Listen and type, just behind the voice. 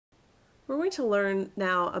We're going to learn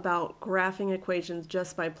now about graphing equations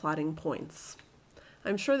just by plotting points.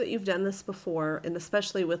 I'm sure that you've done this before, and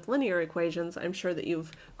especially with linear equations, I'm sure that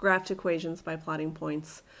you've graphed equations by plotting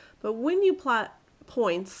points. But when you plot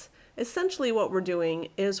points, essentially what we're doing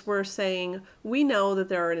is we're saying we know that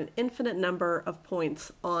there are an infinite number of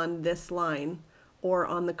points on this line, or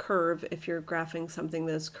on the curve if you're graphing something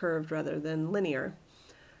that's curved rather than linear.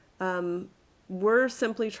 We're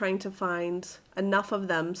simply trying to find enough of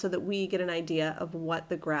them so that we get an idea of what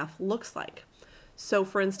the graph looks like. So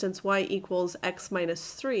for instance, y equals x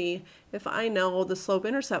minus 3, if I know the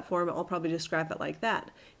slope-intercept form, I'll probably just graph it like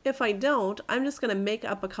that. If I don't, I'm just going to make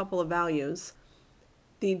up a couple of values.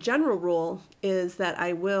 The general rule is that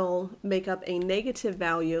I will make up a negative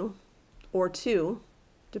value or 2,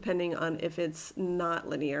 depending on if it's not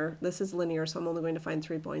linear. This is linear, so I'm only going to find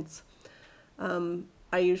 3 points.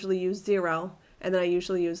 I usually use 0, and then I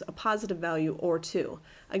usually use a positive value or 2.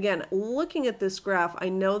 Again, looking at this graph, I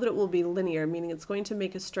know that it will be linear, meaning it's going to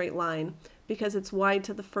make a straight line because it's y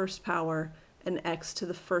to the first power and x to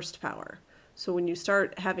the first power. So when you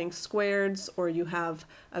start having squareds or you have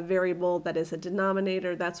a variable that is a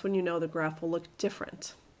denominator, that's when you know the graph will look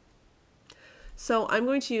different. So I'm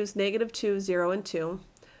going to use -2, 0, and 2,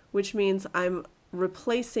 which means I'm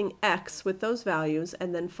replacing x with those values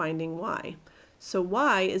and then finding y. So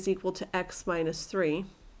y is equal to x minus 3.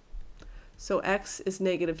 So x is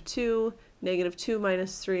 -2, -2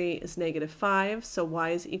 minus 3 is -5, so y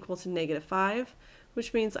is equal to -5,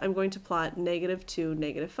 which means I'm going to plot -2,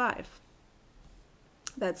 -5.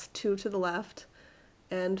 That's 2 to the left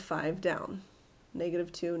and 5 down,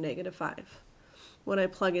 -2, -5. When I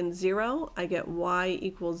plug in 0, I get y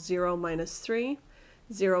equals 0 minus 3.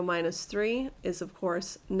 0 minus 3 is, of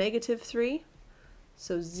course, -3,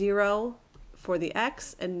 so 0 for the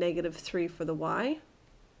x and -3 for the y.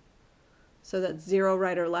 So that's 0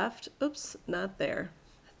 right or left. Oops, not there.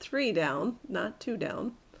 3 down, not 2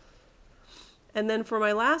 down. And then for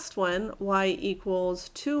my last one, y equals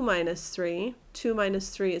 2 minus 3. 2 minus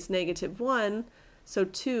 3 is -1, so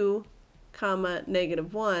 2 comma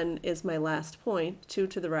 -1 is my last point. 2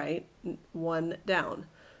 to the right, 1 down.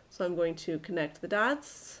 So I'm going to connect the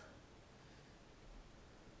dots,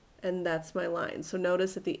 and that's my line. So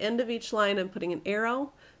notice at the end of each line I'm putting an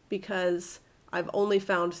arrow because I've only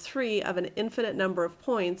found 3 of an infinite number of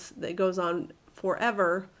points that goes on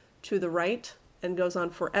forever to the right and goes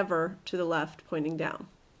on forever to the left, pointing down.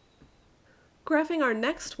 Graphing our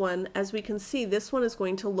next one, as we can see, this one is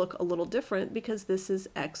going to look a little different because this is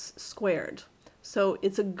x squared. So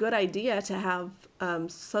it's a good idea to have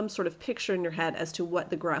some sort of picture in your head as to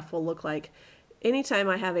what the graph will look like. Anytime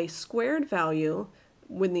I have a squared value,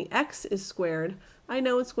 when the x is squared, I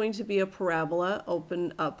know it's going to be a parabola,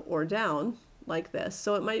 open, up, or down, like this.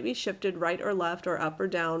 So it might be shifted right or left or up or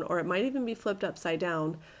down, or it might even be flipped upside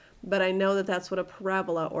down, but I know that that's what a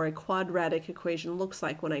parabola or a quadratic equation looks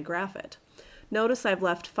like when I graph it. Notice I've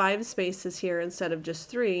left 5 spaces here instead of just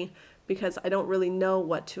 3 because I don't really know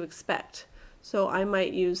what to expect. So I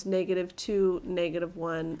might use -2,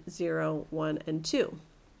 -1, 0, 1, and 2.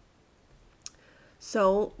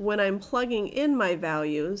 So when I'm plugging in my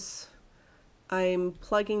values, I'm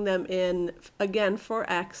plugging them in again for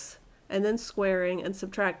x and then squaring and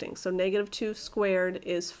subtracting. So -2 squared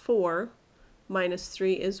is 4, minus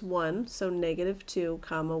 3 is 1, so -2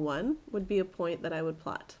 comma 1 would be a point that I would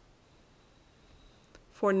plot.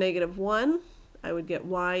 For -1, I would get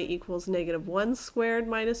y equals -1 squared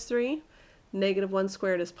minus 3. -1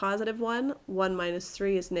 squared is +1. 1 minus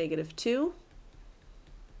 3 is -2.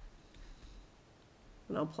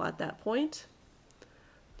 And I'll plot that point.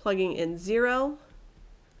 Plugging in 0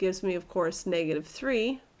 gives me, of course,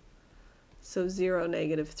 -3. So 0,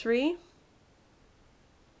 -3.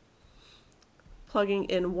 Plugging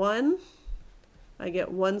in 1, I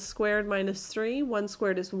get 1 squared minus 3. 1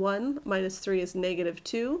 squared is 1, minus 3 is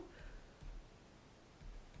 -2.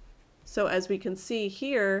 So as we can see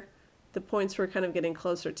here, the points were kind of getting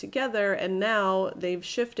closer together, and now they've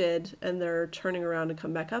shifted and they're turning around and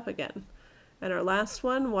come back up again. And our last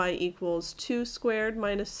one, y equals 2 squared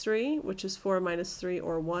minus 3, which is 4 minus 3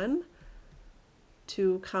 or 1.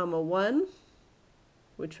 2 comma 1,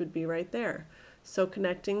 which would be right there. So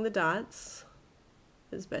connecting the dots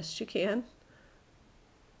as best you can,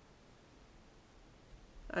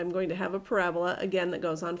 I'm going to have a parabola, again, that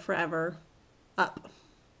goes on forever, up.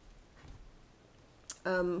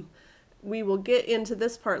 We will get into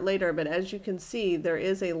this part later, but as you can see, there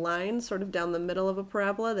is a line sort of down the middle of a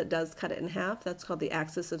parabola that does cut it in half. That's called the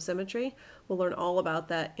axis of symmetry. We'll learn all about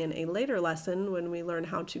that in a later lesson when we learn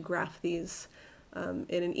how to graph these in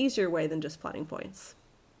an easier way than just plotting points.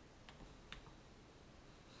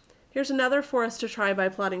 Here's another for us to try by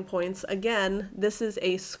plotting points. Again, this is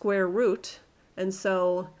a square root, and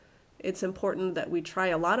so it's important that we try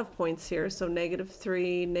a lot of points here. So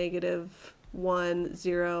 -3, -1,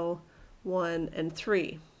 0, 1, and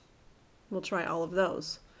 3. We'll try all of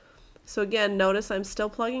those. So again, notice I'm still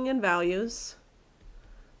plugging in values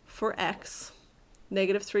for x.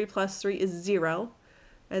 -3 plus 3 is 0,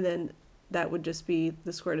 and then that would just be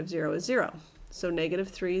the square root of 0 is 0. So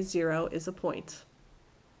 -3, 0 is a point.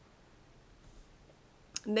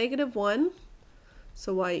 -1,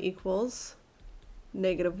 so y equals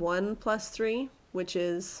 -1 plus 3, which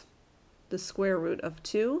is the square root of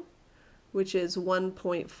 2, which is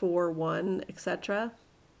 1.41, etc.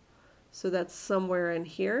 So that's somewhere in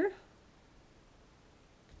here.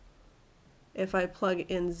 If I plug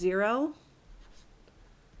in 0,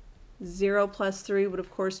 0 plus 3 would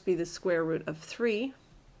of course be the square root of 3.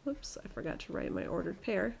 Whoops, I forgot to write my ordered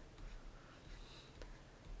pair.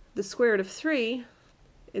 The square root of 3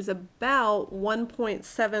 is about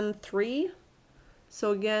 1.73.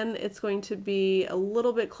 So again, it's going to be a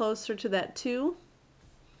little bit closer to that 2.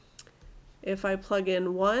 If I plug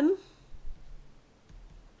in 1,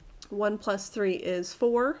 1 plus 3 is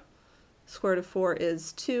 4. Square root of 4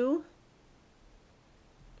 is 2.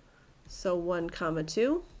 So 1 comma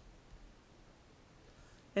 2.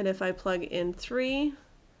 And if I plug in 3,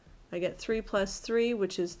 I get 3 plus 3,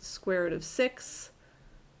 which is the square root of 6,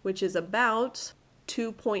 which is about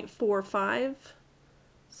 2.45.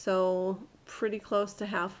 So pretty close to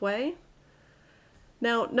halfway.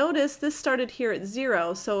 Now notice this started here at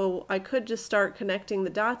 0, so I could just start connecting the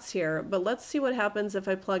dots here, but let's see what happens if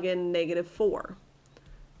I plug in -4.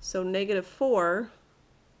 So -4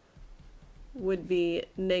 would be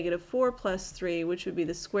 -4 plus 3, which would be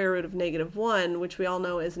the square root of -1, which we all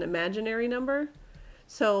know is an imaginary number.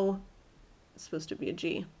 So it's supposed to be a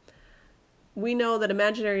g. We know that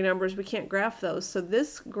imaginary numbers, we can't graph those, so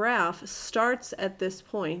this graph starts at this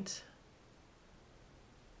point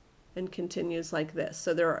and continues like this.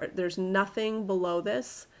 So there's nothing below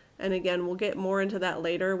this, and again we'll get more into that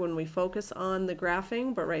later when we focus on the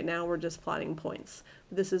graphing, but right now we're just plotting points.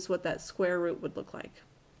 This is what that square root would look like.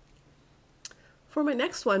 For my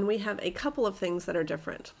next one, we have a couple of things that are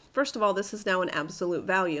different. First of all, this is now an absolute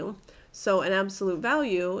value. So an absolute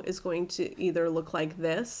value is going to either look like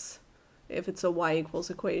this if it's a y equals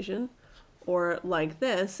equation, or like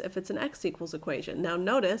this if it's an x equals equation. Now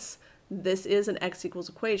notice this is an x equals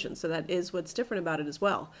equation, so that is what's different about it as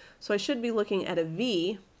well. So I should be looking at a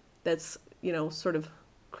v that's, you know, sort of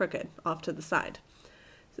crooked off to the side,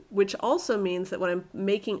 which also means that when I'm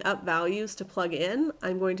making up values to plug in,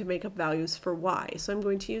 I'm going to make up values for y. So I'm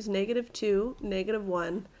going to use -2,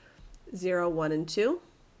 -1, 0, 1, and 2.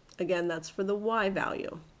 Again, that's for the y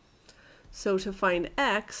value. So to find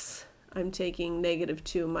x, I'm taking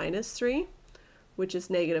 -2 minus 3, which is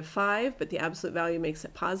 -5, but the absolute value makes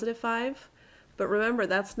it +5. But remember,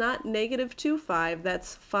 that's not -2,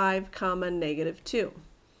 that's 5 comma -2.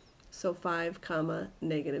 So 5 comma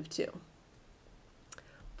 -2.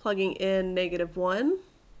 Plugging in -1.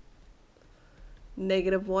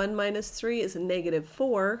 -1 minus 3 is a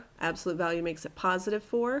 -4. Absolute value makes it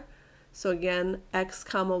 +4. So again, x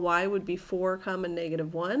comma y would be 4 comma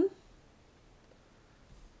 -1.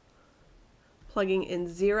 Plugging in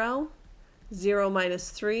 0. 0 minus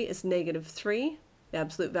 3 is -3. The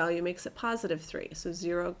absolute value makes it +3. So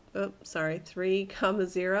 3 comma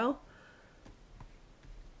 0,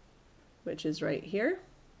 which is right here.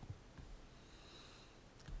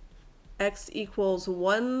 X equals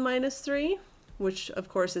 1 minus 3, which of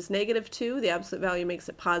course is -2. The absolute value makes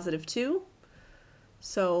it +2.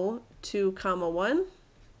 So 2 comma 1.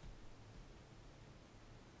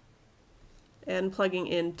 And plugging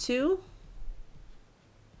in 2.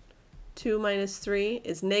 2 minus 3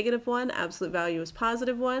 is -1. Absolute value is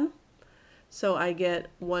 +1. So I get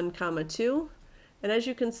 1 comma 2. And as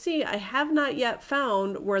you can see, I have not yet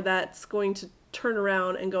found where that's going to turn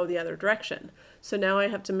around and go the other direction. So now I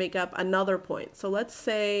have to make up another point. So let's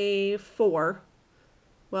say 4.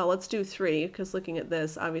 Well, let's do 3, because looking at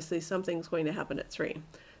this, obviously something's going to happen at 3.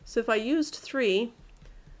 So if I used 3,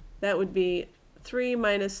 that would be 3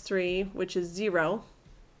 minus 3, which is 0.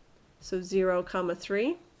 So 0 comma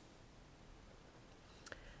 3.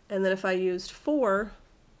 And then if I used 4,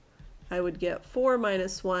 I would get 4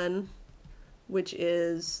 minus 1, which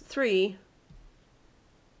is 3.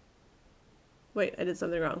 Wait, I did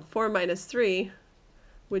something wrong. 4 minus 3,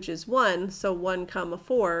 which is 1. So 1 comma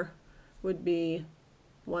 4 would be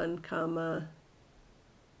 1 comma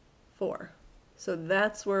 4. So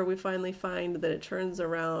that's where we finally find that it turns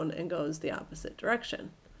around and goes the opposite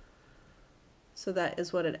direction. So that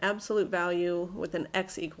is what an absolute value with an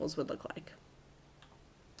x equals would look like.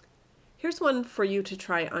 Here's one for you to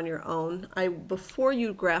try on your own. Before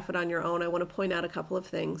you graph it on your own, I want to point out a couple of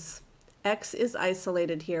things. X is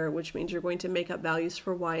isolated here, which means you're going to make up values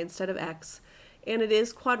for y instead of x. And it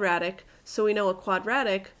is quadratic, so we know a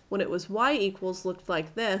quadratic, when it was y equals, looked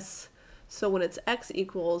like this. So when it's x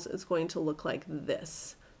equals, it's going to look like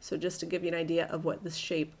this. So just to give you an idea of what this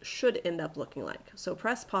shape should end up looking like. So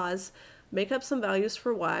press pause, make up some values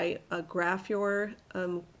for y, graph your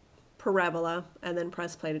parabola, and then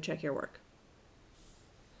press play to check your work.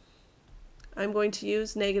 I'm going to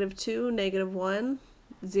use -2, -1,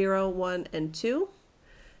 0, 1, and 2.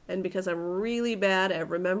 And because I'm really bad at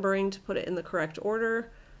remembering to put it in the correct order,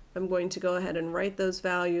 I'm going to go ahead and write those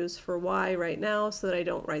values for y right now so that I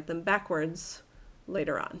don't write them backwards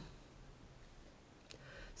later on.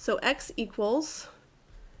 So x equals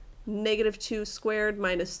 -2 squared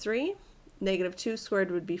minus 3. -2 squared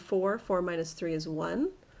would be 4. 4 minus 3 is 1.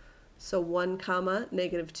 So 1 comma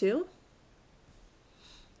 -2.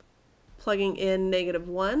 Plugging in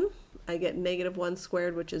 -1, I get -1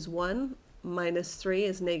 squared, which is 1, minus 3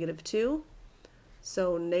 is -2.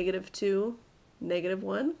 So -2,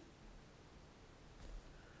 -1.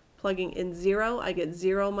 Plugging in 0, I get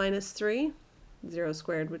 0 minus 3, 0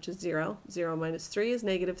 squared, which is 0. 0 minus 3 is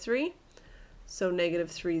 -3. So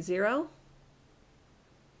 -3, 0.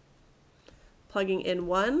 Plugging in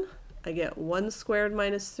 1, I get 1 squared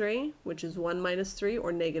minus 3, which is 1 minus 3,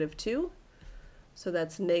 or -2. So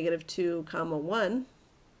that's -2 comma 1.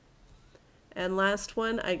 And last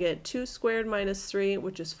one, I get 2 squared minus 3,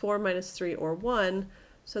 which is 4 minus 3, or 1.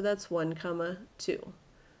 So that's 1 comma 2.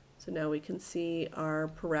 So now we can see our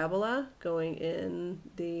parabola going in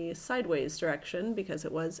the sideways direction because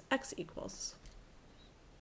it was x equals.